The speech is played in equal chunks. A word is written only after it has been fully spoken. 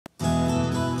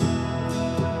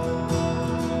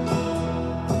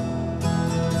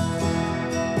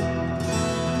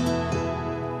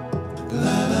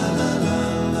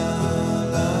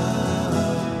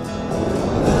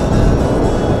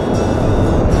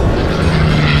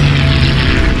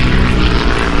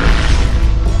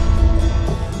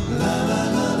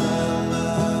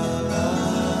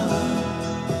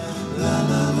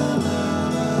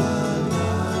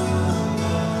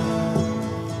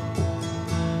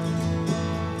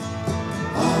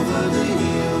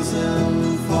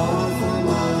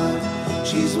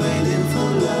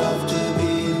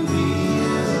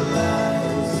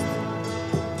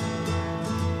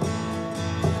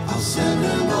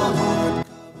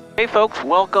Hey folks,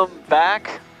 welcome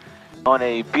back on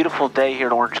a beautiful day here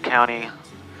in Orange County,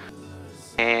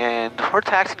 and we're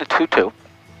taxiing to 22. We're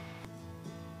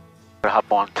gonna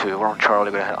hop on to, we're on Charlie,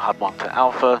 we're gonna hop on to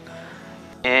Alpha,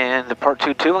 and the part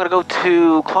 22, we're gonna go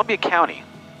to Columbia County.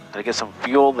 Gonna get some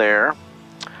fuel there.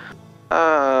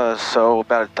 So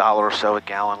about $1 or so a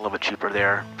gallon, a little bit cheaper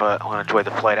there, but I'm gonna enjoy the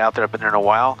flight out there. I've been there in a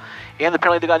while, and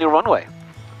apparently they got a new runway.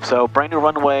 So brand new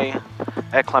runway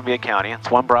at Columbia County.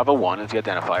 It's 1 Bravo 1 is the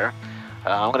identifier.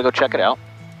 I'm gonna go check it out.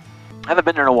 I haven't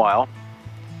been there in a while.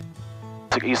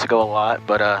 I used to go a lot,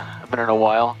 but I've been there in a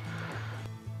while.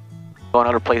 Going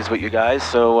other places with you guys,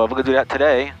 so we're gonna do that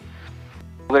today.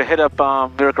 We're gonna hit up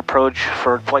Lyric Approach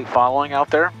for flight following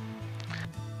out there.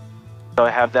 So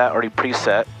I have that already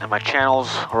preset, and my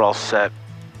channels are all set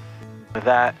with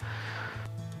that.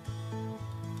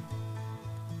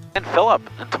 And fill up.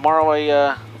 And tomorrow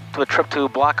I do a trip to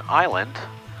Block Island,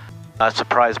 a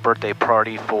surprise birthday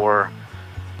party for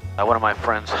one of my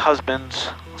friend's husbands.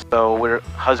 So we're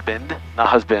husband, not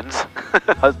husbands,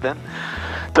 husband.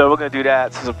 So we're gonna do that.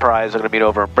 It's a surprise. We're gonna meet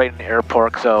over at Braden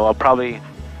Airport. So I'll probably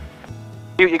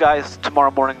meet you guys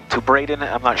tomorrow morning to Braden.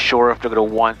 I'm not sure if they're gonna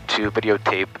want to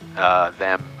videotape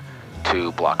them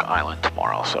to Block Island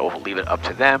tomorrow. So we'll leave it up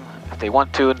to them. If they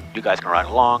want to, you guys can ride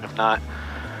along. If not,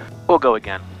 we'll go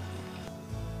again.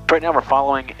 Right now we're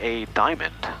following a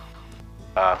Diamond.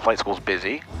 Flight school's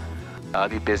busy.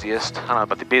 The busiest, I don't know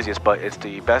about the busiest, but it's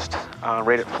the best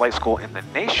rated flight school in the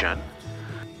nation.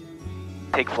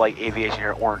 Take Flight Aviation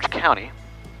here at Orange County.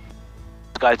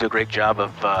 These guys do a great job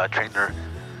of training their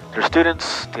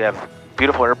students. They have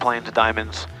beautiful airplanes,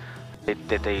 Diamonds,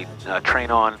 that they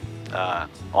train on.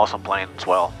 Awesome planes as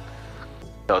well.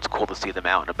 So it's cool to see them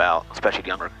out and about, especially the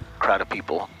younger crowd of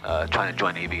people trying to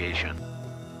join aviation.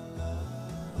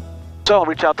 So I'll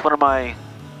reach out to one of my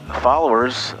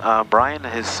followers, Brian,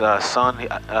 his son,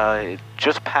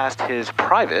 just passed his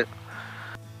private.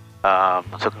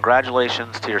 So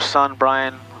congratulations to your son,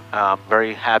 Brian. I'm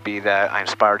very happy that I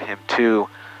inspired him to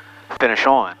finish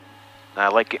on. I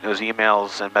like getting those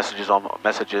emails and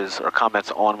messages or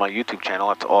comments on my YouTube channel.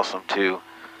 That's awesome to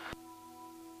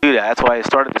do that. That's why I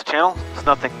started this channel. It's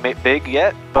nothing big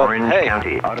yet, but Orange hey,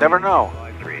 County, never know.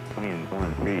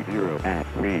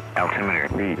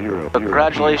 So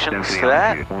congratulations to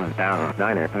that.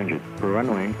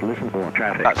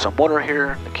 Got some water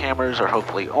here. The cameras are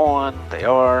hopefully on. They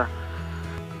are.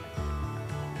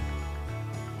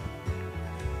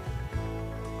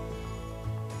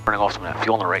 Burning off some of that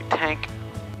fuel in the right tank.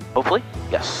 Hopefully.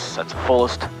 Yes, that's the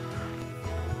fullest.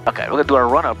 Okay, we're going to do our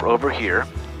run-up over here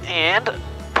and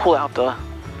pull out the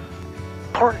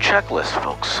important checklist,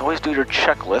 folks. Always do your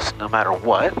checklist no matter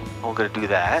what. We're going to do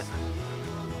that.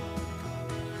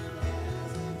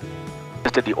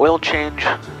 Just did the oil change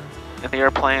in the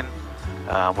airplane.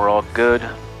 We're all good.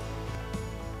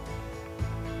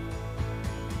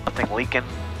 Nothing leaking.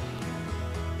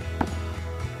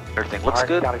 Everything looks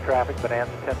good. County traffic,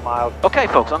 Bonanza 10 miles. Okay,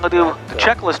 folks, I'm going to do the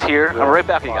checklist here. I'll be right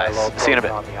back with you guys. See you in a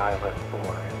bit. On the islet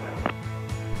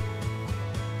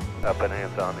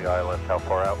Bonanza on the islet. How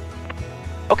far out?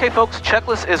 Okay, folks,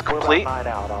 checklist is complete. We're 9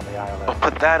 out on the islet. I'll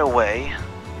put that away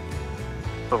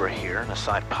over here in the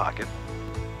side pocket.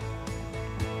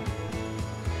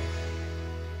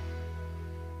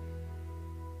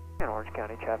 In Orange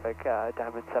County traffic,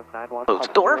 Diamond 791. Close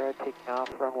the door. Taking off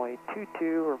runway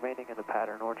 22, remaining in the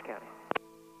pattern, Orange County.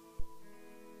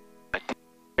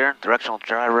 Here, directional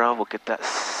gyro, we'll get that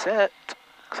set,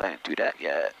 because I didn't do that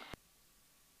yet.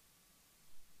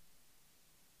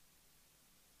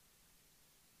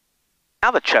 Now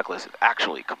the checklist is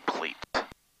actually complete.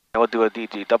 We'll do a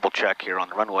DG double check here on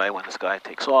the runway when this guy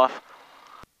takes off.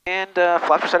 And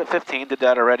flaps are set at 15, did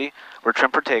that already. We're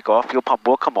trimmed for takeoff. Fuel pump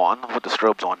will come on. We'll put the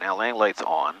strobes on now. Landing lights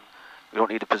on. We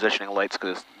don't need the positioning lights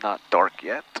because it's not dark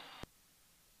yet.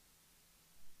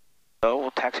 So we'll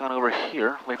taxi on over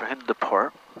here, wait for him to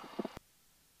depart.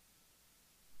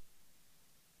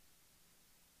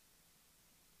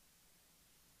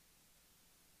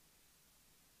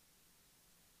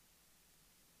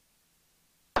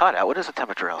 Hot out. What is the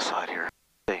temperature outside here?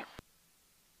 Let's see.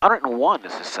 101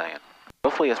 this is saying.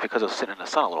 Hopefully it's because of sitting in the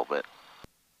sun a little bit.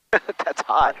 That's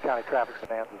hot. Orange County traffic,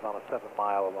 Bonanza is on a 7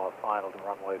 mile while final to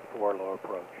runway 4, low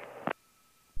approach.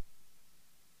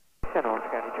 In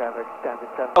Orange County traffic, Diamond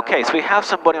 7. Okay, so we have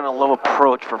somebody on a low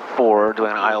approach for 4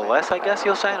 doing an ILS, I guess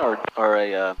you're saying, or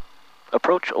a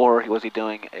approach, or was he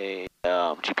doing a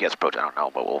GPS approach? I don't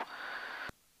know, but we'll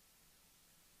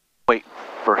wait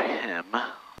for him.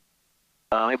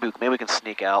 Maybe we can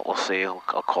sneak out. We'll see. I'll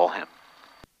call him.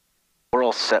 We're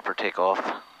all set for takeoff.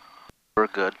 We're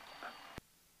good.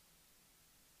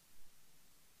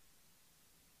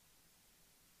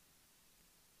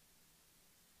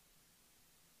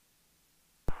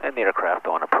 And the aircraft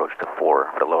on approach to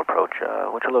 4 for the low approach.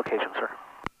 What's your location, sir?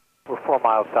 We're 4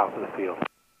 miles south of the field.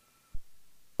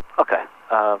 Okay.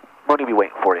 Mooney will be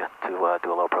waiting for you to do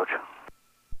a low approach.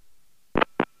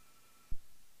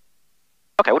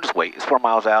 Okay, we'll just wait. It's 4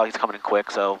 miles out. He's coming in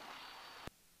quick, so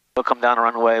he'll come down the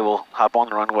runway. We'll hop on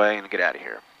the runway and get out of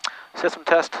here. System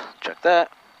test. Check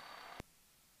that.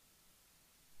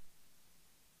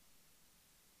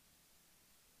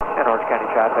 Orange County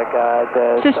traffic.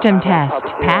 System test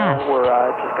passed. We're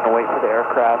just going to wait for the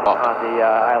aircraft on the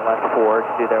ILS-4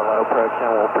 to do their low approach,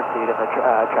 and we'll proceed in the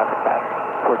traffic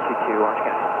pattern. 422 Orange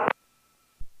County.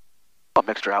 I'll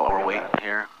mixture out while we're waiting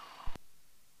here.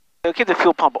 We'll keep the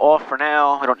fuel pump off for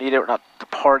now. We don't need it. We're not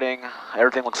departing.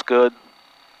 Everything looks good.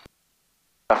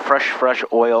 Fresh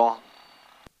oil.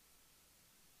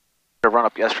 The run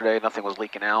up yesterday, nothing was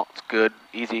leaking out. It's good.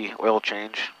 Easy oil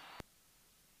change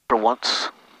for once.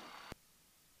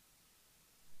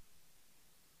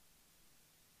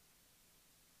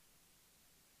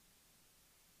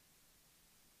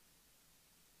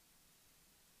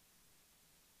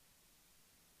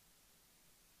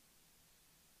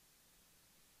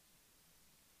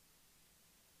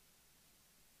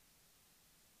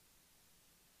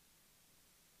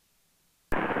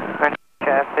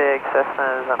 Traffic,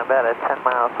 Cessna is on about a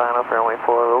 10-mile sign-off for runway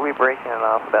 4. We'll be breaking it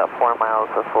off about 4 miles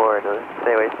before to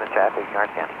stay away from the traffic in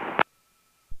Orange County.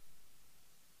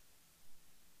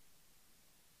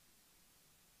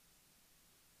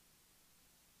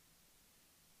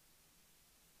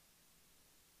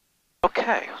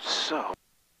 Okay, so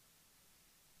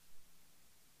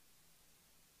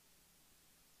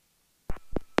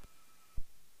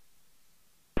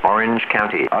Orange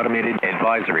County Automated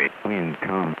Advisory. Wind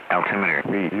calm. Altimeter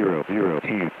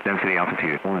 300T. Density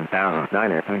altitude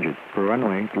 1,900. For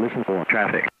runway, listen for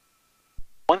traffic.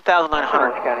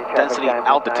 1,900 density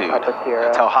altitude.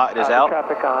 That's how hot it is out.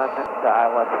 Traffic on the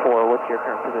ILS-4. What's your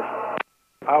current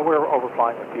position? We're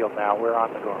overflying the field now. We're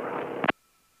on the go around.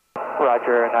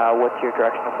 Roger, and what's your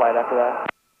direction of flight after that?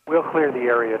 We'll clear the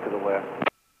area to the west.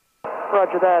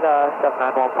 Roger that.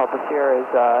 791 Papa Sierra is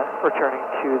returning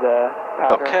to the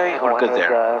pattern. Okay, we're good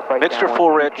there. Mixture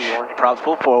full rich, props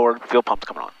full forward, fuel pump's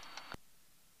coming on.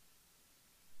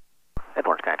 And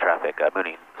Orange County traffic,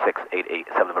 Mooney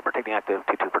 6887 November, taking active,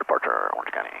 22 for departure,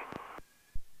 Orange County.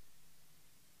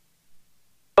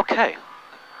 Okay,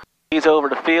 he's over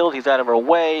the field, he's out of our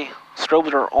way,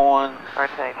 strobes are on,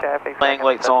 Orange County traffic, flying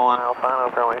lights on. Final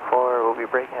for runway 4, we'll be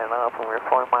breaking it off when we're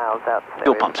 4 miles out.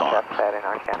 Fuel pump's on. Pattern,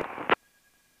 Orange County.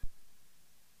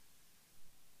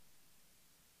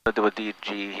 I'll do a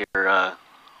DG here,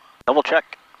 double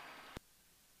check.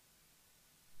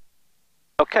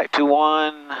 Okay,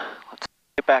 21, let's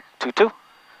get back, 22,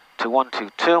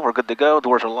 2122, we're good to go,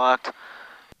 doors are locked,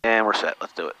 and we're set,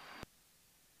 let's do it.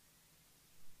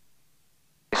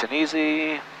 Nice and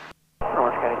easy.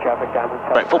 Orange County traffic,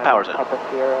 Diamond. Right, full power's in. Papa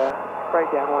Sierra,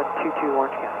 right down 122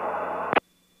 Orange County.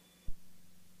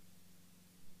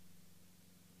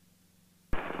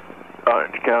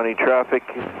 Orange County traffic,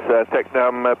 it's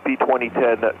TechNam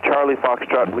P2010 Charlie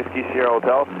Foxtrot Whiskey Sierra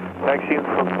Hotel. Taxiing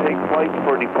from take flight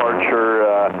for departure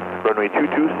runway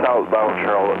 22 southbound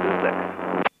Charlotte is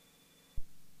next.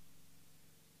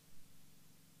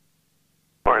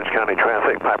 Orange County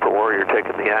traffic, Piper Warrior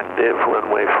taking the active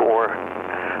runway 4,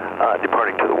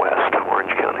 departing to the west,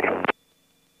 Orange County.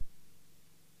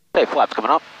 Hey, flaps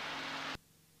coming up.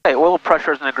 Hey, oil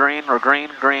pressure's in the green, or green.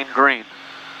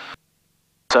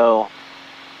 So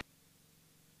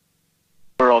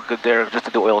we're all good there, just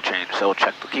to do oil change, so we'll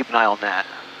check, keep an eye on that.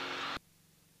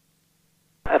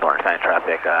 That's Orange County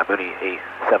traffic, Mooney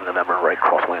 87 November, right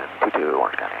crosswind, 22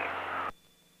 Orange County.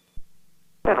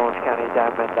 And Orange County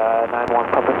Diamond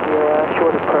 91 Papa Sierra,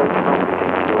 short approach, number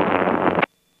 22 Orange County.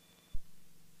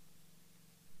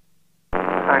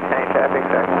 Orange County traffic,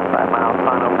 direction 5 miles,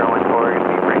 final for runway 4, we're going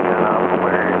to be breaking it off when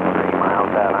we're 3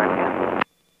 miles out, Orange County.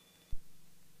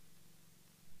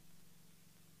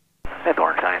 And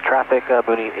Orange County traffic,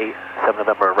 Mooney 87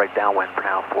 November, right downwind for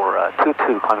now for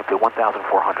 22, climbing to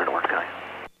 1,400 Orange County.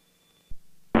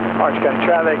 Orange County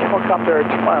traffic, helicopter 2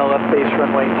 mile left base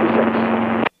runway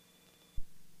 26.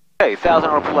 Okay, 1,000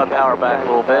 pull that power back a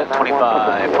little bit,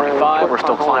 25, 25, we're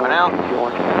still climbing out.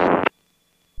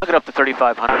 Look it up to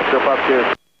 3,500. Jump up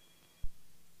here.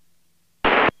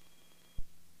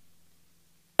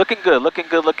 Looking good, looking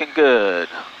good, looking good.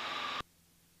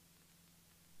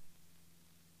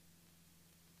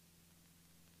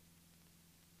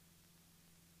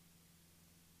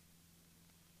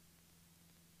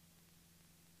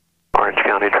 Orange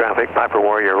County traffic, Piper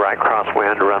Warrior, right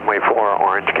crosswind, runway 4,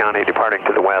 Orange County, departing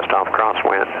to the west off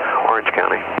crosswind, Orange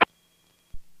County.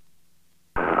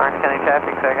 Orange County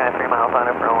traffic, second at 3 miles on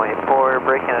it for runway 4,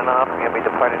 breaking it off. We're going to be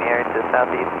departing the area to the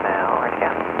southeast now, Orange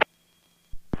County.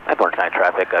 And Orange County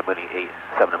traffic, Mooney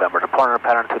 87 November, departure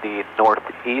pattern to the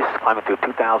northeast, climbing to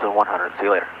 2,100. See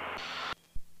you later.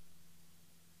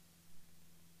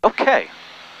 Okay,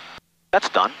 that's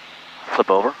done.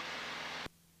 Flip over.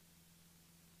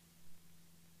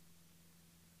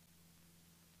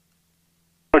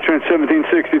 Trent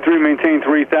 1763, maintain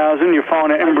 3000. You're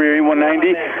following at Embraer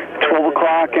 190, 12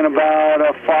 o'clock in about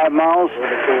 5 miles.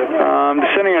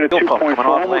 Descending at a 2.4,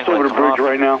 almost over the bridge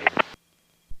right now.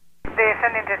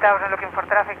 Descending 3000, looking for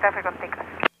traffic on tickets.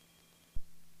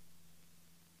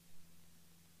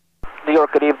 New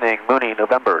York, good evening. Mooney,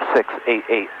 November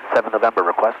 6887 November,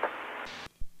 request.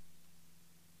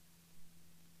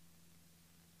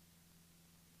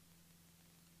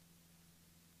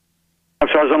 I'm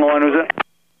sorry, I was on the line, who's it?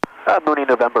 Mooney,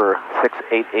 November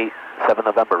 6887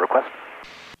 November, request.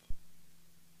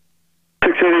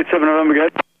 6887 November,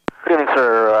 good. Good evening,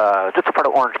 sir. Just a part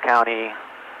of Orange County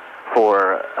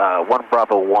for 1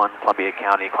 Bravo 1, Columbia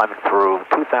County, climbing through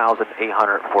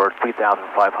 2,800 for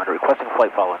 3,500. Requesting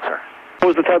flight following, sir. What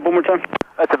was the type one more time?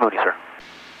 That's a Mooney, sir.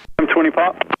 M20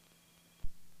 pop?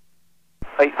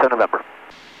 87 November.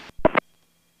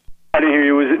 I didn't hear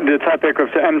you. Was it the type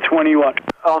aircraft M20 what?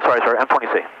 Oh, I'm sorry, sir.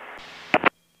 M20C.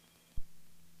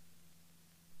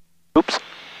 Oops.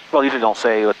 Well, usually don't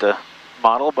say with the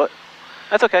model, but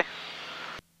that's okay.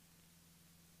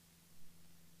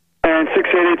 And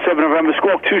 6887 November,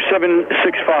 squawk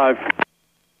 2765.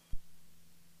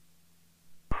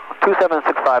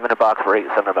 2765 in the box for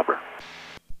 87 November.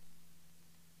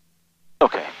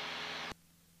 Okay.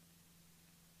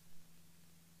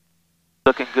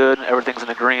 Looking good. Everything's in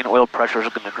the green. Oil pressure's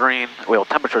in the green. Oil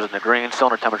temperature's in the green.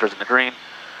 Cylinder temperature's in the green.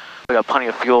 We got plenty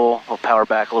of fuel. We'll power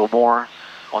back a little more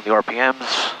on the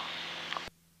RPMs.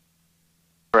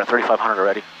 We're at 3,500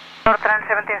 already. Northern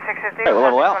 1763. Okay, we'll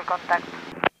level out. Contact.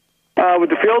 With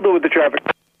the field or with the traffic?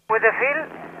 With the field.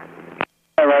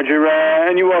 Hi, Roger.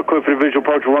 And you are clear for the visual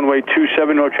approach runway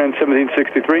 27, North Trent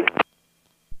 1763.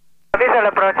 Visual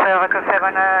approach 27,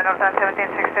 Northern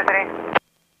 1763.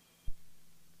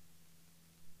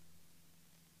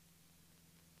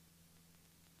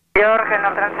 York,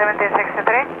 Northern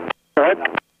 1763. Go ahead.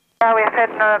 We set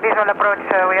visual approach.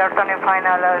 We are turning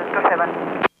final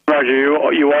 27. Roger,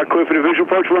 you are clear for the visual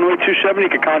approach runway 27. You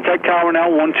can contact tower now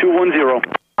 1210.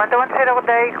 1210, good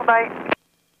day, goodbye.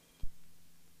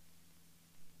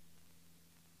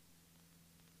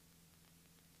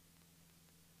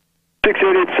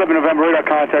 November radar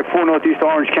contact 4 Northeast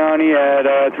Orange County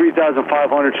at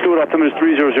 3,500. Stewart altimeter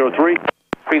 3003.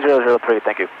 3003,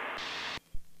 thank you.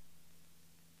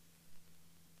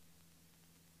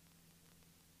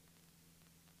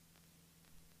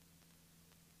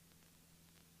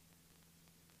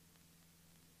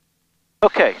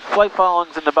 Okay, flight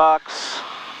following's in the box.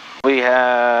 We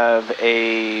have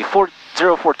a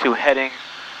 4042 heading.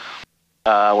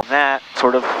 With that,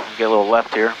 sort of, get a little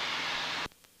left here.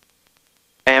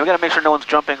 And we gotta make sure no one's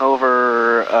jumping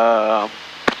over,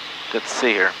 let's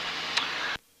see here.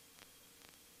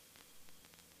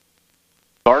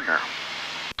 Gardner.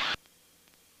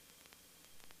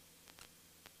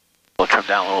 We'll trim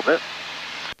down a little bit.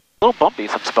 A little bumpy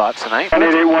some spots tonight.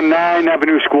 8819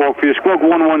 Avenue Squawk for you. Squawk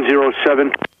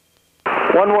 1107.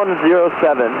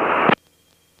 1107.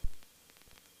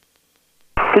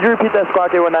 Could you repeat that,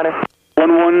 Squawk 819?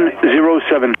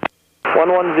 1107.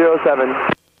 1107.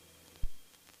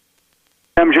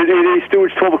 MGJ 88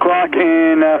 Stewart's 12 o'clock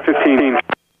and 15.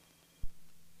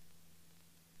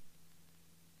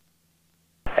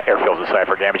 Airfield's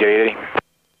deciphered, MGJ 80.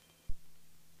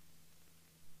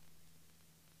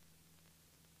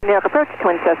 New York approach,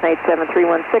 Twin Cessna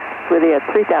 87316 with you at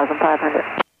 3,500.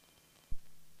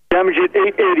 Damage at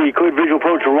 880, cleared visual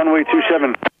approach for runway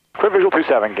 27. Clear visual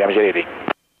 27, damage at 80.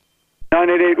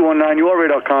 98819, you are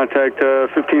radar contact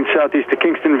 15 southeast to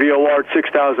Kingston, VOR at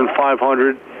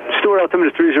 6,500. Stewart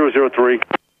altimeter 3003.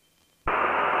 003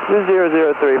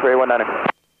 for 819.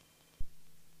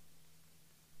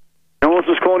 And what's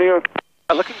this calling here?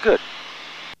 Looking good.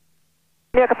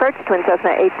 New York approach, Twin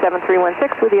Cessna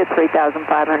 87316 with you at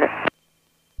 3,500.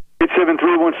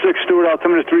 87316, Stewart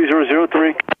altimeter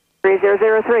 3003.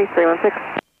 3003,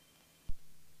 316.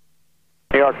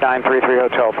 New York 933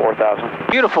 Hotel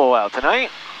 4000. Beautiful out tonight.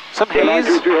 Some haze.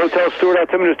 933 Hotel, Stewart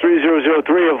altimeter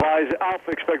 3003. Advise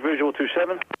Alpha, expect visual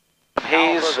 27. Some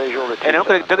haze. And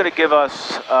they're going to give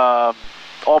us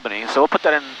Albany, so we'll put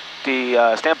that in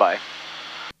the standby.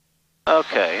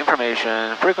 Okay,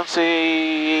 information,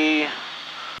 frequency.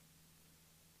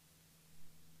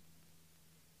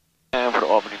 And for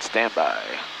Albany standby.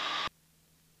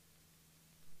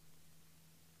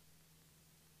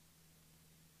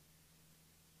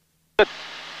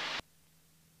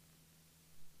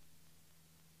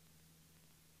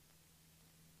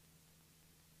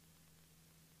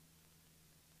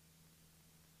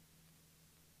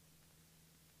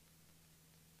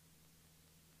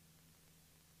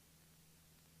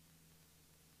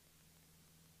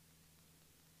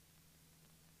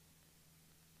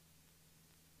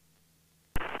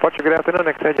 Departure, good afternoon.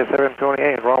 Next edge at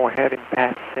 728. Runway heading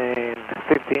passing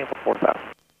 15 for 4,000.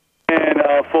 And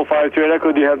full 5-3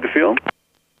 Echo, do you have the field?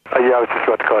 Yeah, I was just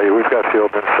about to call you. We've got field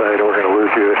inside. We're going to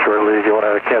lose you shortly. Do you want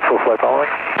to cancel flight following?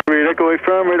 3 Echo,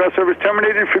 firm. Radar service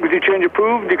terminated. Frequency change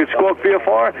approved. You can squawk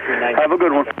VFR. Have a good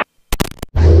one.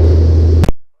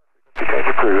 Change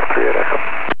approved. 3 Echo.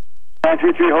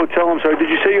 933 Hotel. I'm sorry. Did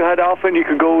you say you had Alpha and you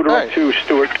could go direct to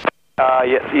Stewart?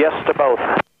 Yes to both.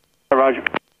 Roger.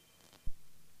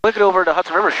 We'll get over to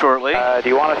Hudson River shortly. Do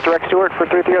you want us direct Stewart for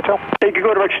 33 Hotel? You can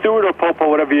go direct Stewart or Popo,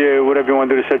 whatever you want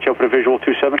to do to set you up for the visual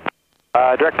 27.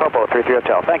 Direct Popo, 33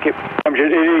 Hotel. Thank you.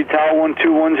 MGJ 80, Tower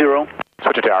 1210.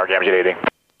 Switch to tower, MGJ 80.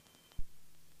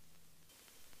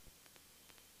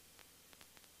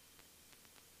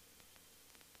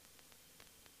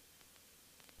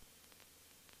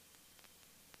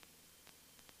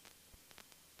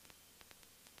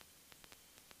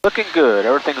 Looking good.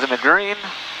 Everything's in the green.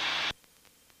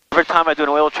 Every time I do an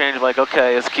oil change, I'm like,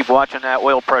 okay, let's keep watching that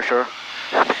oil pressure.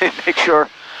 Make sure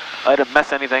I didn't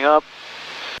mess anything up.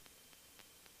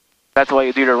 That's why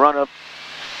you do your run up.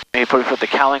 And you put the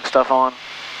cowling stuff on.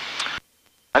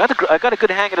 I got a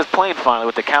good hang of this plane finally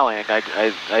with the cowling.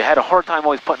 I had a hard time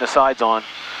always putting the sides on.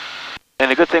 And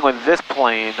the good thing with this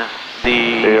plane,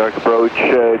 the New York approach,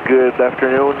 good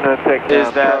afternoon,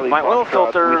 is that my oil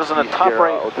filters in the top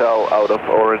right hotel out of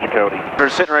Orange County. They're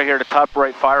sitting right here, the top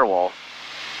right firewall.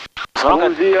 So I'm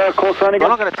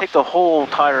not going to take the whole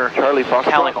tire Charlie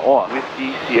cowling off.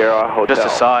 Whiskey Sierra Hotel. Just the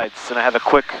sides, and I have a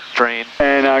quick drain.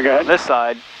 And go ahead. On this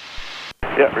side.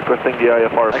 Yeah, requesting the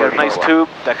IFR. I got a nice tube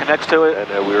that connects to it.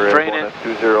 And we were drain at it.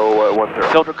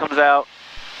 2010. Filter comes out.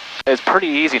 It's pretty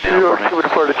easy now for me.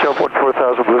 Report to Channel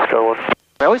 4000, Blue Sky 1.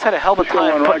 I always had a hell of a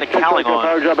time putting the cowling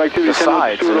on the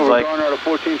sides. It was like,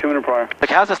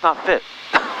 how's this not fit?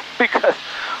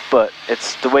 But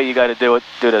it's the way you got to do it.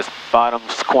 Do the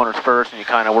bottoms, corners first, and you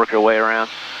kind of work your way around.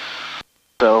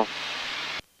 So.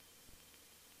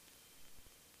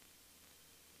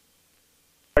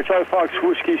 Charlie Fox,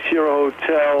 Whiskey Sierra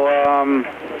Hotel.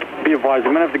 Be advised,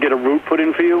 I'm going to have to get a route put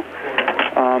in for you.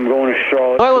 I'm going to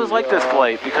Charlotte. I always like this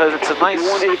flight because it's a nice. If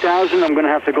you want 8,000, I'm going to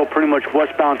have to go pretty much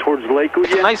westbound towards Lakewood.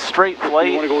 It's a nice straight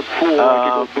flight. You want to go full?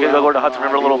 You can go to Hudson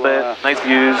River a little bit. Nice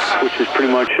views. Which is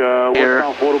pretty much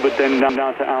westbound for a little bit, then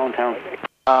down to Allentown.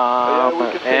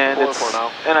 And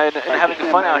having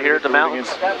fun out here at the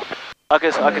mountains. I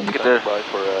guess I can get the.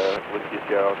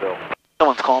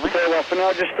 Someone's calling me. Okay, well, for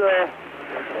now, just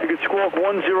you can squawk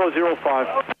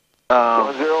 1005.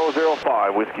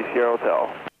 1005, Whiskey Sierra Hotel.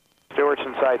 Stewart's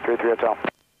inside, 33 Hotel.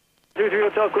 33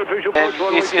 Hotel, good visual.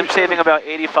 And you see him saving about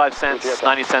 85 cents,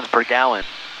 90 cents per gallon.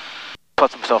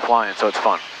 Plus himself flying, so it's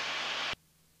fun.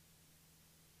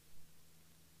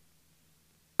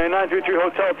 And 933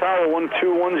 Hotel Tower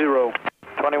 1210.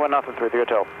 21-0, 33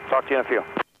 Hotel. Talk to you in a few.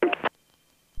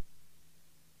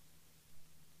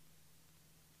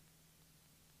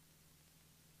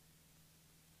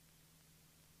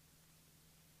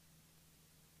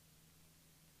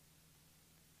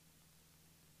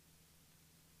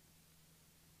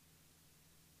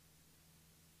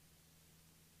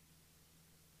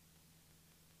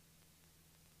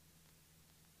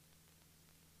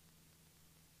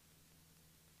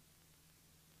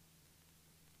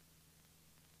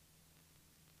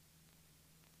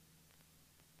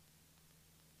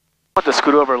 I want to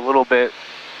scoot over a little bit.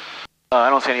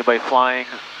 I don't see anybody flying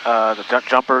the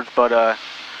jumpers, but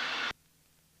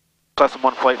plus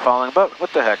one flight following. But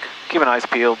what the heck? Keep an eyes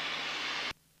peeled.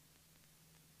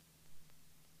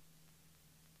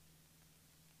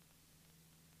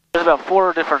 There's about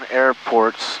 4 different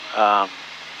airports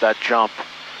that jump.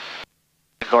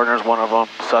 Gardner's one of them.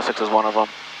 Sussex is one of them.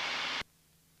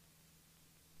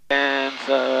 And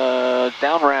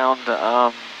down around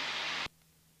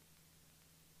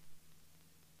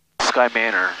Sky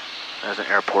Manor as an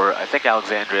airport. I think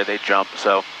Alexandria, they jump,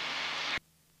 so.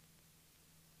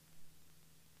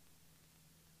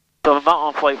 So if I'm not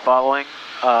on flight following,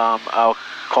 I'll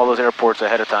call those airports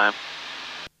ahead of time.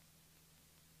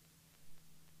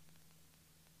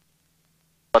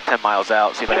 About 10 miles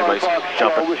out, see if anybody's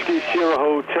jumping. Whiskey Sierra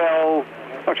Hotel.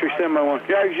 Actually, stand by one.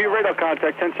 Yeah, your radar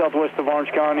contact, 10 southwest of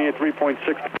Orange County at 3.6.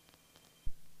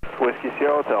 Whiskey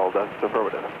Sierra Hotel, that's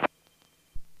affirmative.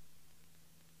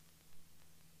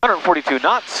 142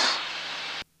 knots.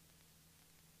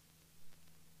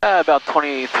 About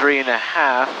 23 and a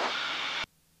half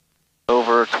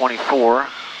over 24.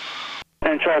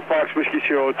 And Charlie Fox, Whiskey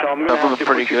Sierra Hotel. I'm going to have to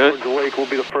pretty good. The lake will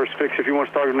be the first fix. If you want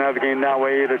to start navigating that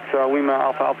way, it's Lima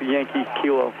Alpha Alpha Yankee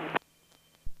Kilo.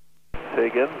 Say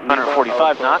again.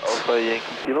 145 knots. Alpha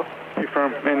Yankee Kilo.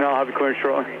 Confirm, and I'll have you cleared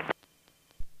shortly.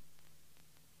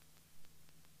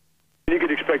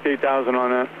 expect 8,000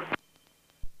 on that.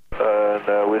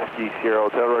 And Whiskey Sierra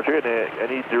Hotel, Roger.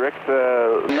 Any direct...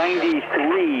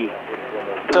 93.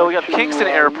 So we got Kingston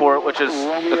Airport, which is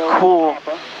a cool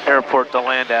airport to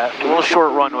land at. A little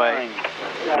short runway.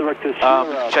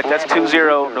 Check, that's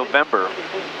 20 November.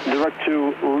 Direct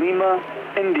to Lima,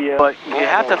 India. But you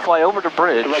have to fly over the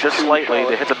bridge just slightly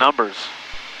to hit the numbers.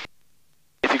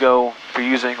 If you're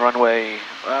using runway,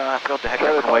 I forgot what the heck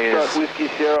that runway is. Whiskey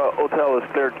Sierra Hotel is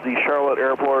cleared to the Charlotte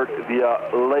Airport via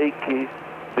Lake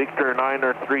Victor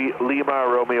 903 Lima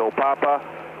Romeo Papa,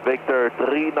 Victor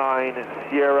 39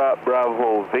 Sierra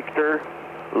Bravo Victor,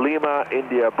 Lima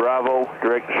India Bravo,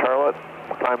 direct to Charlotte,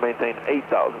 time maintain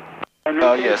 8,000.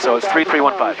 Oh yeah, so it's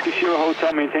 3315. Whiskey Sierra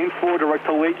Hotel, maintain 4, direct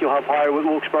to Lake, you'll have higher,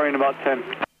 we'll expire in about 10.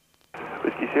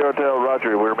 Whiskey Sierra Hotel,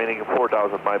 Roger, we're remaining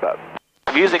 4,000, my bad.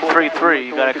 If you're using 33,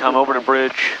 you gotta come over the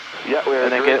bridge, yeah, we are,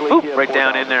 and then get right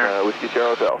down in there. Whiskey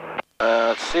Sierra Hotel.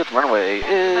 Let's see what the runway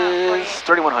is,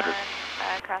 3100.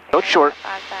 So it's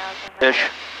short-ish.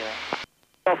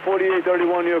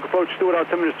 4831 New York approach, Stewart,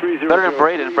 altimeter 30. Better than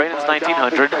Braden. Braden's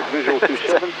 1900.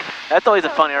 That's always a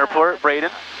fun airport, Braden.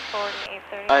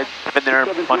 I've been there a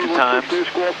bunch of times.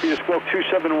 Squawk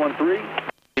 2713.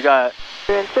 You got,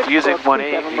 using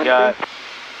 18, you got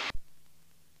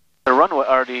the runway,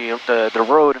 or the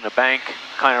road and the bank,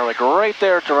 kind of like right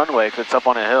there at the runway, because it's up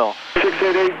on a hill.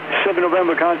 6887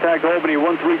 November, contact Albany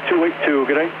 13282,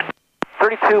 good day.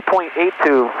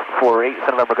 32.82 for 8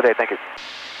 November, good day, thank you.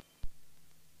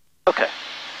 Okay.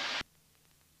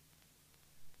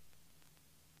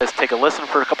 Let's take a listen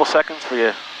for a couple seconds for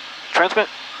you. Transmit.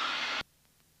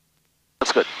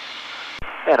 That's good.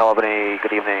 And Albany,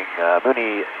 good evening.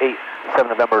 Mooney 87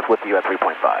 November is with you at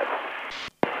 3.5.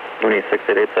 Mooney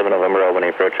 6887 November, Albany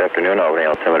approach afternoon, Albany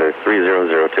altimeter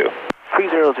 3002.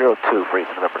 3002 for 8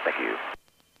 November, thank you.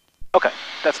 Okay,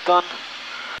 that's done.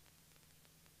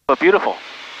 But beautiful.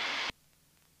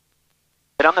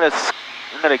 And I'm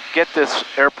gonna get this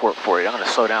airport for you. I'm gonna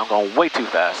slow down, I'm going way too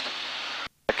fast.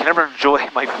 I can never enjoy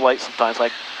my flight sometimes,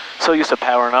 like so used to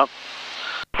powering up.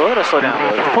 So we're gonna slow down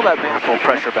a little. Pull that manifold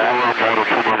pressure back.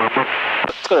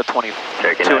 Let's go to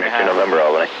 22 and a half. November,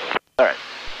 Albany. All right.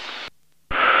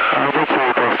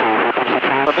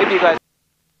 But maybe you guys.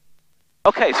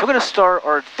 Okay, so we're gonna start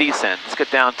our descent. Let's get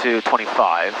down to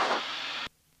 25.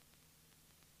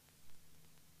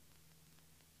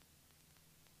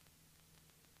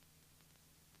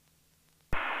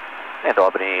 And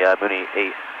Albany, Mooney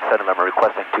 87 November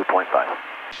requesting 2.5.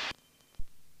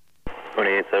 Mooney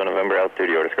 87 November, altitude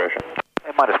your discretion.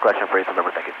 At my discretion for 8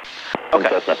 November, thank you. Okay.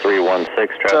 Cessna 316,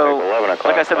 traffic so, 11 o'clock.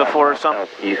 like I said before, some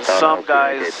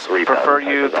guys prefer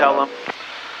you tell them.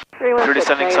 You're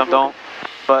descending, some don't.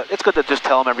 But it's good to just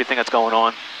tell them everything that's going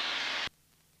on.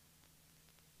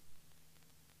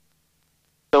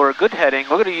 So we're good heading.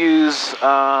 We're going to use,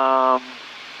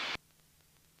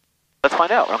 let's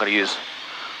find out what I'm going to use.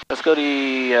 Let's go to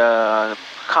the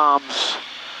comms.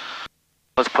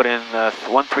 Let's put in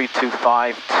 13252.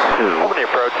 Albany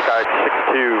approach, sky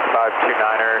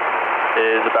 62529er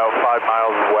is about 5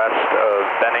 miles west of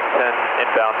Bennington,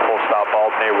 inbound full stop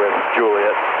Albany with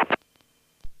Juliet.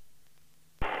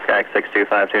 Sky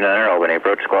 62529er, Albany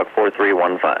approach, squawk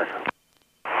 4315.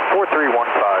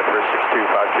 4315 for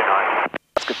 62529.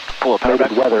 Pull up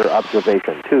Native weather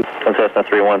observation 2. Cessna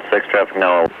 316, traffic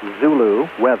now. Zulu,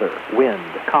 weather, wind,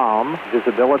 calm,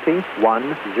 visibility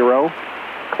 10,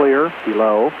 clear,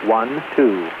 below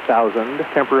 12,000,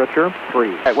 temperature 3.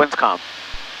 All right, wind's calm.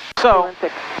 So,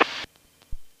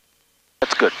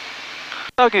 that's good.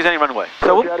 I don't use any runway.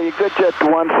 So we'll, good jet to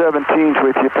 117s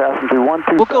with you, passing through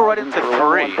 12,000. We'll go right into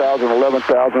 3. 1,000,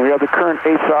 11,000. We have the current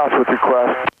ASOS with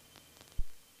request.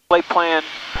 Flight plan,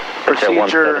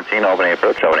 procedure, Albany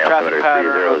approach, Albany traffic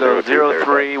pattern, we'll go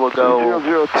 03, we'll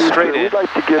go straight in,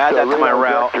 like to get add that to my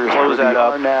route, close that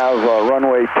up, RNAV,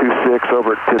 runway 26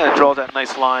 over at and it draws that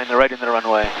nice line right into the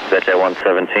runway. Jet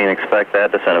 117, expect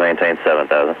that, descend and maintain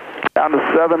 7,000. Down to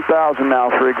 7,000 now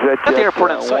for exit jet the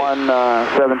airport in sight.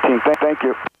 117. Thank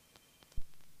you.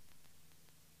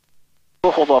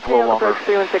 We'll hold off a little longer.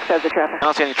 316 has the traffic. I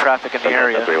don't see any traffic in the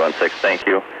area. 316, thank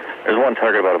you. There's one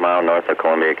target about a mile north of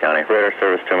Columbia County. Radar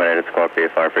service terminated, squawk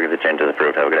VFR, frequency changes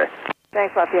approved. Have a good day.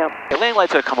 Thanks, Lafayette. Okay, landing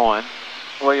lights are come on.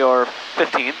 We are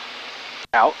 15.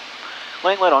 Out.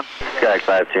 Landing light on. Sky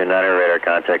 529er, radar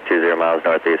contact 20 miles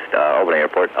northeast, Albany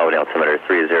Airport, Albany altimeter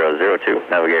 3002.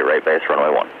 Navigate right base,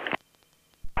 runway 1.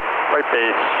 Right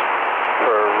base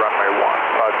for runway 1,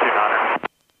 529er.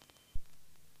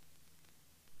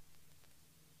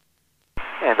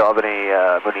 And Albany,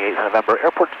 Mooney 8 November,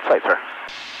 airport site, sir.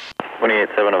 Mooney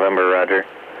 87 November, roger.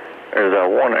 There's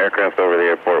one aircraft over the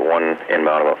airport, one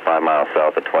inbound about 5 miles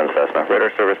south of Twin Cessna.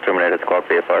 Radar service terminated. Squawk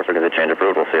VFR, so get the change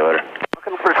approved. We'll see you later.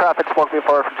 Looking for traffic, Squawk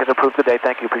VFR, from change approved. Good day,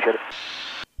 thank you, appreciate it.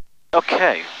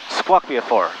 Okay, Squawk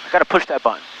VFR. I gotta push that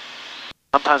button.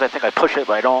 Sometimes I think I push it,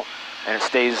 but I don't, and it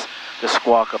stays the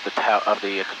squawk of the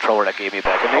controller that gave me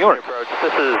back in New York.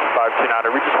 This is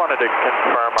 529. We just wanted to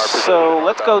confirm our position. So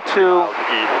let's go to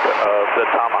east of the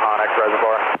Tomahawk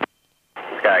Reservoir.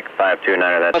 Sky 529,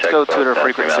 that let's go to their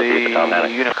frequency,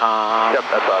 Unicom. Yep,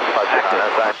 that's us,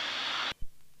 529.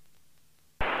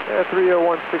 Yeah,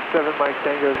 30167 Mike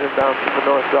Tango's inbound from the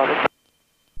north traffic.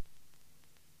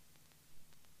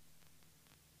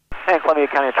 Hey, Columbia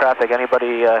County traffic,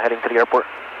 anybody heading to the airport?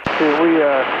 This is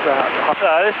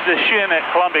the Shin at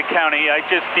Columbia County. I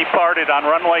just departed on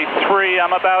runway 3.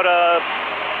 I'm about a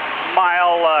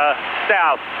mile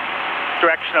south.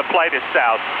 Direction of flight is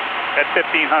south at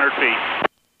 1,500 feet.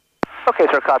 Okay,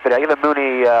 sir, copy that. You have a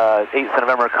Mooney 8th of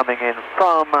November coming in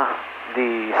from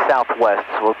the southwest.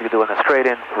 So we'll be doing a straight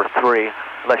in for 3.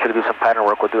 Unless you do some pattern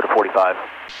work, we'll do it at 45.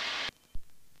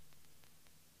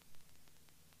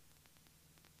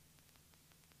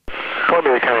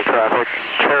 Columbia County traffic,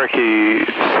 Cherokee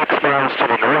 6 miles to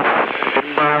the north,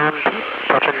 inbound,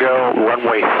 touch and go,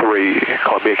 runway 3,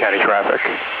 Columbia County traffic.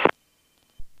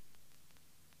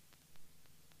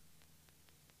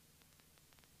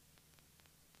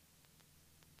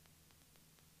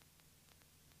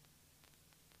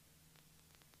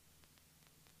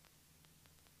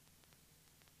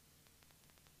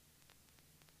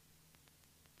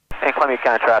 Hey, Columbia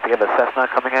County traffic, you have a Cessna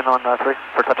coming in on 3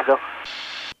 for touch and go?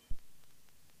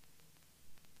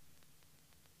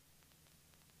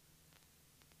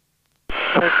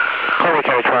 Columbia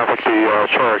County traffic, the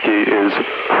Cherokee is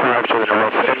 5 to the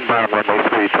north, inbound runway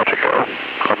 3, touch and go.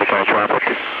 Columbia County traffic.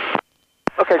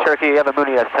 Okay, Cherokee, you have a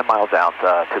Mooney that's 10 miles out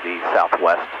to the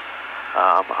southwest.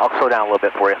 I'll slow down a little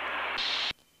bit for you.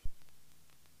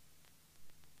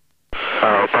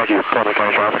 Thank you, Columbia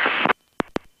County traffic.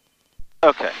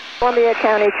 Okay. Columbia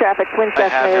County traffic, Twin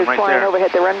Cessna is right flying there.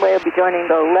 overhead the runway. Will be joining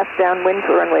the left downwind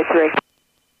for runway 3.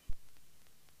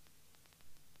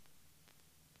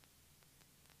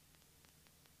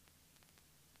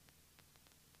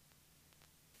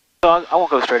 So I won't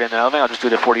go straight in there. I think I'll just do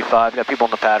the 45. Got people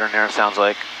in the pattern there, it sounds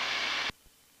like.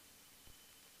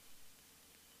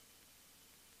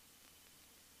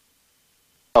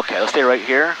 Okay, let's stay right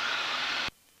here.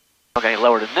 Okay,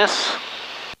 lower than this.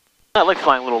 I like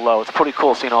flying a little low. It's pretty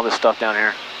cool seeing all this stuff down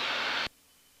here.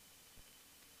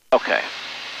 Okay.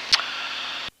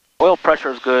 Oil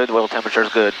pressure is good, oil temperature is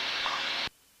good.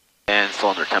 And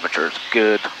cylinder temperature is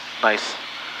good. Nice.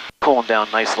 Cooling down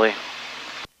nicely.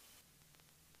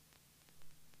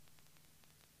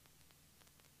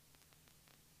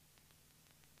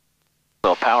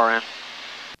 Little power in.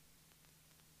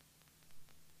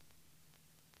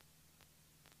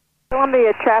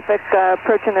 Columbia traffic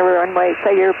approaching the runway.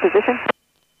 Say your position.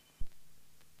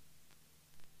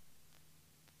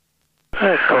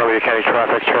 Columbia County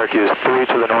traffic, Cherokee is 3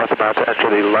 to the north, about to enter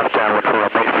the left downwind for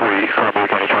runway 3, Columbia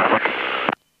County traffic.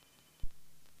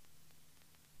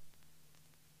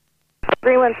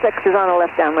 316 is on the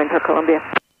left downwind for Columbia.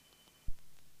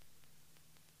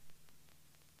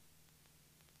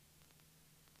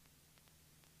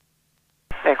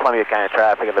 And Columbia County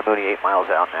traffic of the Mooney 8 miles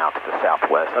out now to the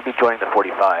southwest. I'll be joining the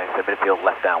 45, the midfield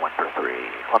left downwind for 3.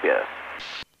 Columbia.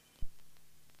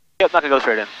 Yep, not going to go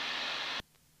straight in.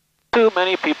 Too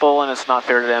many people, and it's not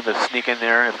fair to them to sneak in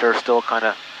there if they're still kind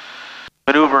of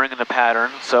maneuvering in the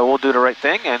pattern. So we'll do the right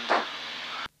thing and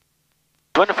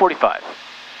join the 45. So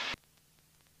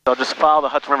I'll just follow the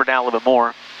Hudson River down a little bit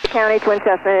more. County Twin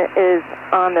Cessna is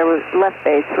on the left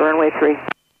base for runway 3.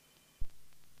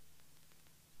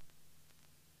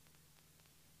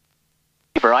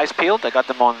 Keep our eyes peeled. I got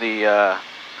them on the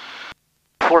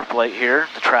 4th light here,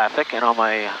 the traffic, and on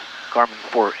my Garmin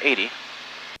 480.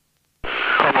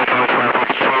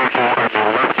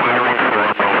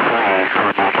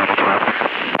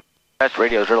 That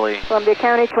radio's really... Columbia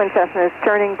County Twin Cessna is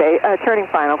turning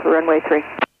final for runway 3.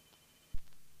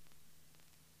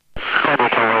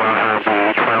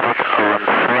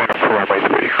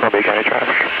 Columbia County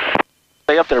traffic.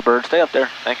 Stay up there, bird. Stay up there.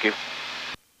 Thank you.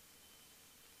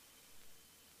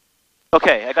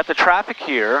 Okay, I got the traffic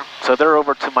here, so they're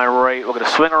over to my right. We're going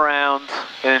to swing around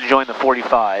and then join the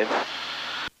 45.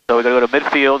 So we're going to go to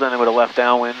midfield and then go to left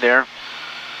downwind there.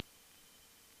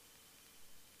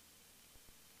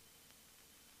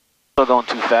 Still going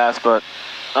too fast, but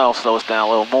I'll slow us down a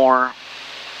little more.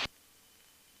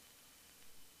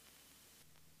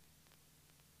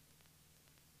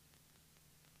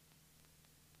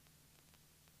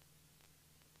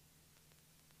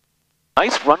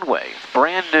 Nice runway,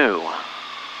 brand new.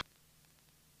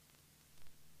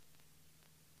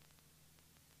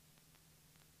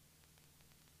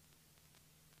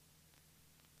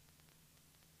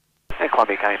 Hey,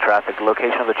 Columbia County traffic,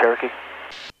 location of the Cherokee.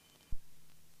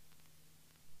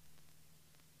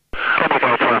 Columbia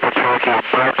County traffic, Cherokee,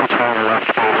 back to turn left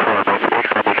base for Columbia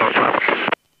County traffic.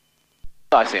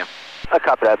 Oh, I see him. I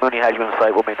copy that. Mooney has you in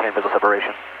sight. We'll maintain visual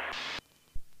separation.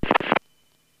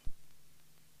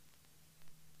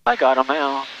 I got him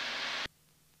now.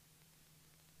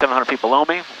 700 feet below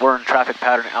me. We're in traffic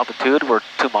pattern altitude. We're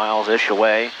 2 miles-ish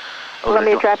away.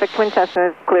 Columbia traffic, Twin Cessna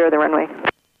is clear of the runway. Columbia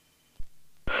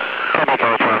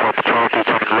County traffic, Cherokee,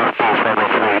 turning left base runway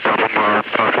 3, double North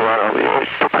Carolina,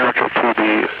 departure to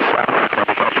the south,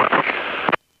 Columbia County traffic.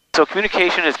 So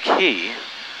communication is key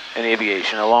in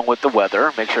aviation, along with the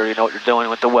weather. Make sure you know what you're doing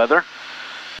with the weather.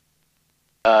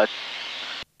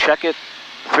 Check it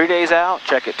 3 days out,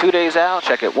 check it 2 days out,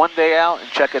 check it 1 day out, and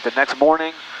check it the next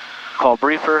morning. Call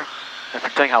briefer if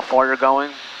you're telling how far you're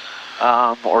going,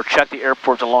 or check the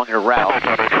airports along your route.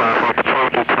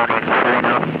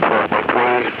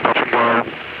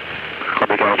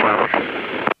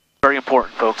 Very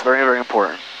important, folks. Very, very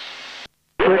important.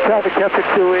 We're traffic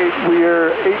F628. We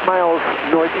are 8 miles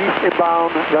northeast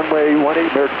inbound, runway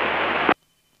 18 Merritt.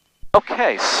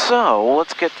 Okay, so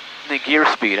let's get the gear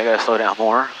speed. I gotta slow down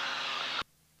more.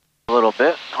 A little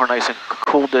bit. We're nice and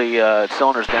cooled the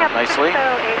cylinders down nicely. So 8 to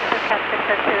Cat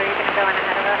 602, are you going to go in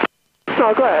ahead of us?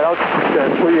 No, go ahead. I'll just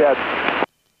extend. Where you at?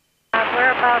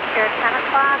 We're about your 10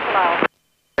 o'clock low.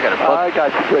 I got a plug. I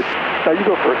got you. Good. Now you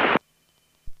go first.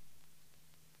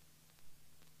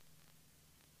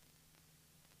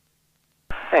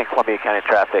 Hey, Columbia County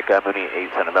traffic, Mooney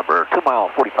 8 November, 2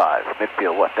 mile 45,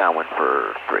 midfield left downwind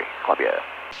for 3, Columbia.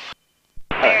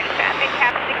 Clear traffic,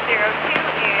 Cap 602 is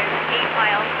 8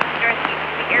 miles northeast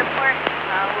of the airport.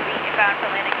 We'll be inbound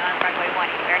for landing on runway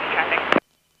 18, clear traffic.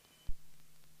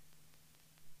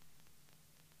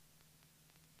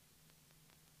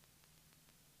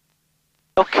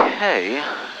 Okay,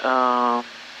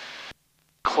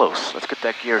 close. Let's get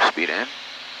that gear speed in.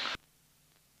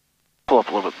 Pull up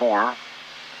a little bit more.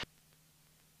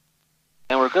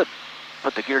 And we're good.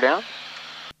 Put the gear down.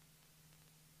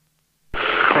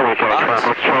 Columbia County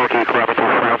traffic, Cherokee, Columbia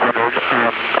 500,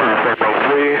 runway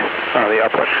 3, the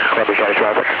output, Columbia County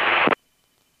traffic.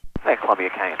 Hey, Columbia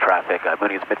County traffic,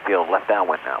 Mooney's midfield left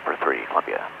downwind now for 3,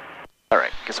 Columbia. All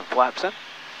right, get some flaps in.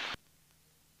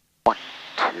 1,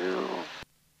 2.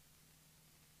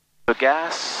 The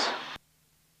gas,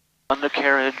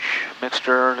 undercarriage,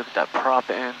 mixture, get that prop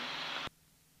in. A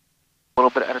little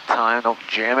bit at a time, don't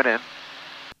jam it in.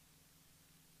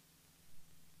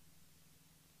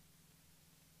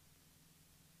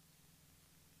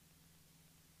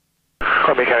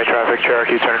 Columbia County traffic,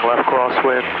 Cherokee turning left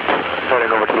crosswind,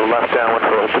 heading over to the left downwind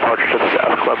for departure to the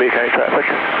south. Columbia County traffic.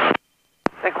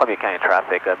 Hey, Columbia County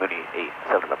traffic, Mooney 8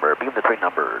 7 number, beam the 3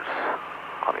 numbers,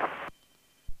 Columbia.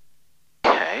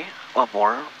 Okay, one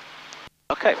more.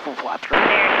 Okay, full flaps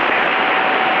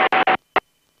right.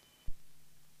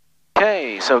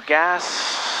 Okay, so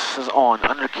gas is on,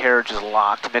 undercarriage is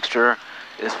locked, mixture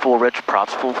is full rich,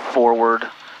 props full forward.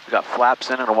 We got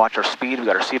flaps in, and to watch our speed. We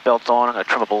got our seatbelts on. I'm gonna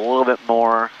trim up a little bit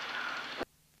more.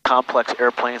 Complex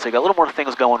airplane, so you got a little more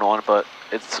things going on, but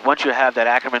it's once you have that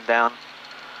Ackerman down,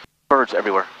 birds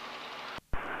everywhere.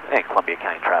 Hey, Columbia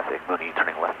County traffic, Mooney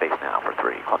turning left base now for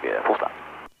 3, Columbia, full stop.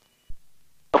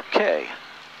 Okay,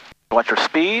 watch your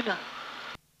speed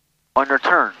on your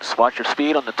turns. Watch your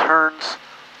speed on the turns.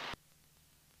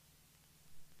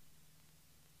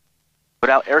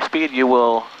 Without airspeed, you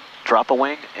will drop a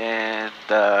wing and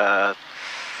not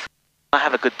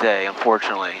have a good day,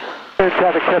 unfortunately.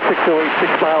 Traffic F608,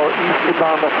 6 mile east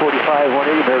inbound left 45,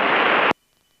 18 Merritt.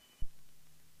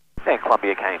 Hey,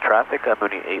 Columbia County traffic,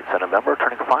 Mooney 8 November,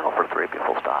 turning final for 3, be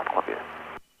full stop, Columbia.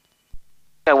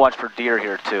 I watch for deer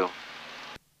here too.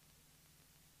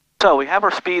 So we have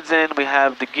our speeds in, we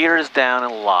have the gears down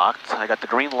and locked. I got the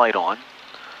green light on.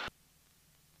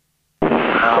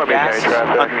 Gas,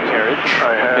 undercarriage,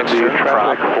 I have the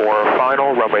traffic for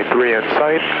final, runway 3 in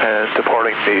sight, and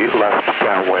departing the left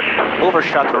downwind.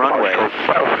 Overshot the runway.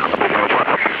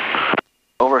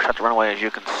 Overshot the runway, as you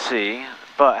can see,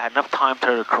 but I had enough time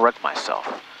to correct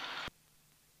myself.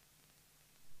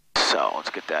 So let's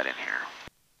get that in here.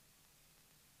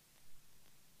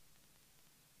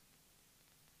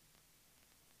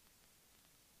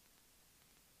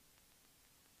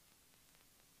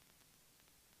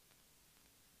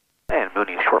 And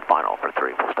Mooney short final for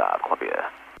 3, full stop,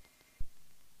 Columbia.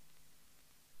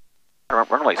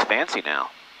 Runway's fancy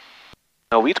now.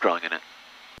 No weeds growing in it.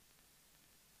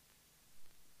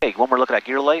 Okay, one we're looking at,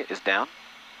 gear light is down.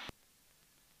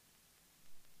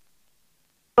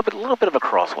 A little bit of a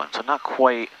crosswind, so not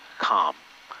quite calm.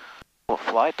 We'll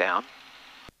fly it down,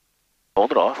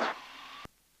 hold it off.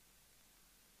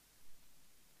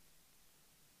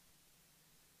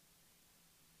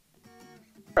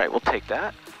 All right, we'll take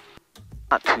that.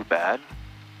 Not too bad.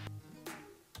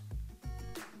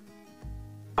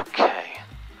 Okay.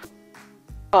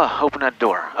 Open that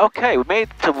door. Okay, we made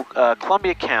it to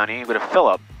Columbia County with a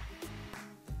fill-up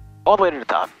all the way to the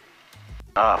top.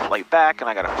 Flight back, and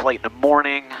I got a flight in the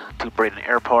morning to Braden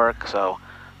Airpark, so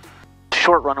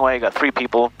short runway, got 3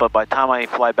 people, but by the time I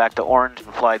fly back to Orange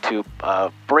and fly to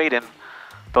Braden,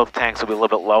 both tanks will be a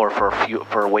little bit lower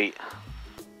for weight.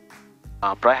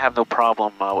 But I have no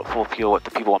problem with full fuel with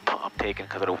the people I'm taking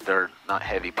because they're not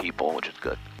heavy people, which is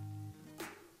good.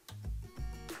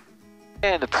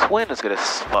 And the twin is going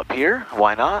to up here.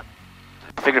 Why not?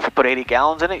 I figure if you put 80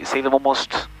 gallons in it, you save them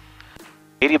almost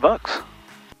 80 bucks.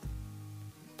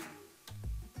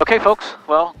 Okay, folks.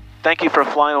 Well, thank you for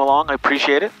flying along. I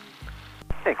appreciate it.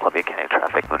 Hey, Columbia County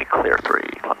traffic, Mooney clear 3,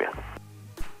 Columbia.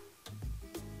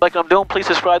 Like what I'm doing, please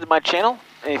subscribe to my channel.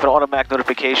 And for automatic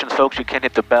notifications, folks, you can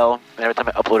hit the bell. And every time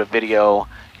I upload a video,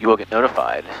 you will get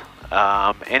notified.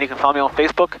 And you can follow me on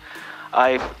Facebook.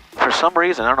 For some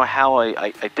reason, I don't know how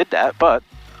I did that, but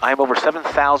I have over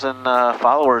 7,000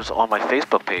 followers on my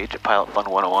Facebook page at Pilot Fun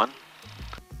 101.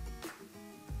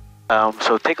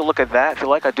 So take a look at that if you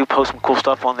like. I do post some cool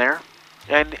stuff on there.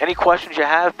 And any questions you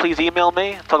have, please email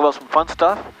me. Talk about some fun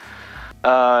stuff.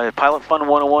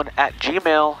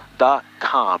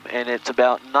 pilotfun101@gmail.com. And it's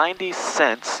about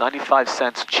 95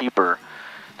 cents cheaper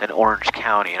than Orange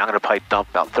County. And I'm going to probably dump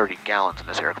about 30 gallons in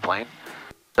this airplane.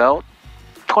 So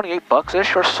 28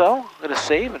 bucks-ish or so I'm going to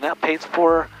save, and that pays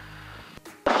for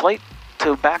the flight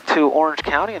back to Orange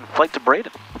County and flight to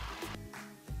Braden.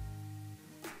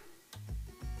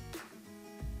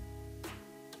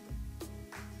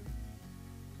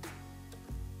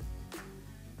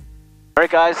 All right,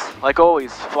 guys, like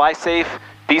always, fly safe,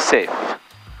 be safe.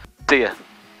 See ya.